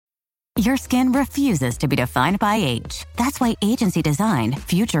Your skin refuses to be defined by age. That's why Agency designed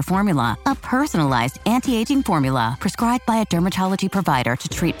Future Formula, a personalized anti-aging formula prescribed by a dermatology provider to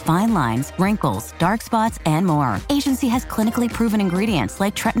treat fine lines, wrinkles, dark spots, and more. Agency has clinically proven ingredients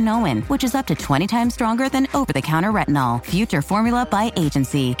like tretinoin, which is up to 20 times stronger than over-the-counter retinol. Future Formula by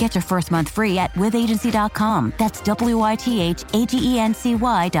Agency. Get your first month free at withagency.com. That's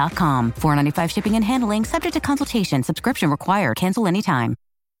WITHAGENCY.com. $4.95 shipping and handling, subject to consultation. Subscription required. Cancel anytime.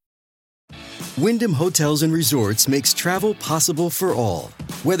 Wyndham Hotels and Resorts makes travel possible for all.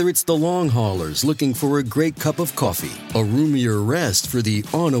 Whether it's the long haulers looking for a great cup of coffee, a roomier rest for the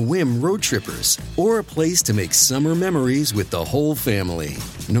on-a-whim road trippers, or a place to make summer memories with the whole family.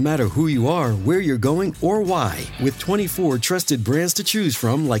 No matter who you are, where you're going, or why, with 24 trusted brands to choose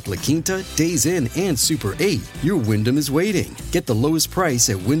from like La Quinta, Days Inn, and Super 8, your Wyndham is waiting. Get the lowest price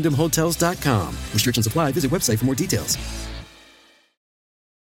at WyndhamHotels.com. Restrictions apply. Visit website for more details.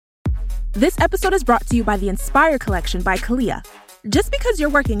 This episode is brought to you by the Inspire Collection by Kalia. Just because you're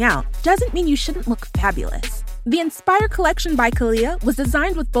working out doesn't mean you shouldn't look fabulous. The Inspire Collection by Kalia was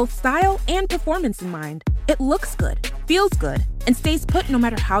designed with both style and performance in mind. It looks good, feels good, and stays put no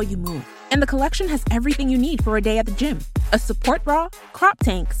matter how you move. And the collection has everything you need for a day at the gym. A support bra, crop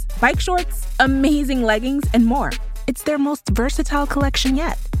tanks, bike shorts, amazing leggings, and more. It's their most versatile collection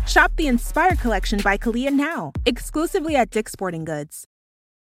yet. Shop the Inspire Collection by Kalia now, exclusively at Dick's Sporting Goods.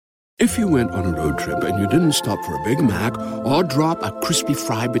 If you went on a road trip and you didn't stop for a Big Mac or drop a crispy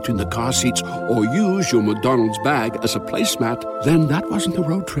fry between the car seats or use your McDonald's bag as a placemat, then that wasn't a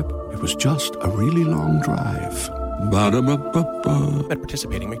road trip. It was just a really long drive. Ba-da-ba-ba-ba. At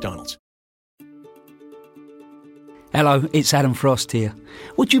participating McDonald's. Hello, it's Adam Frost here.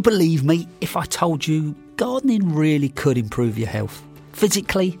 Would you believe me if I told you gardening really could improve your health,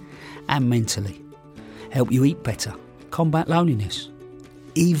 physically and mentally? Help you eat better, combat loneliness,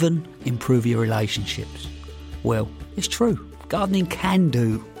 even improve your relationships? Well, it's true. Gardening can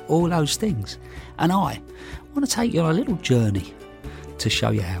do all those things. And I want to take you on a little journey to show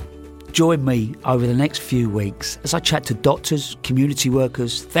you how. Join me over the next few weeks as I chat to doctors, community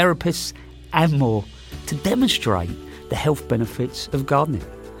workers, therapists and more to demonstrate the health benefits of gardening.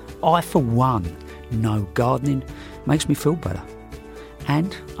 I, for one, know gardening makes me feel better.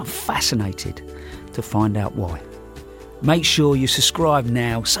 And I'm fascinated to find out why. Make sure you subscribe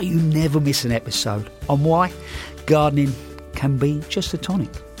now so you never miss an episode on why gardening can be just the tonic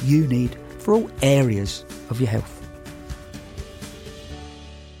you need for all areas of your health.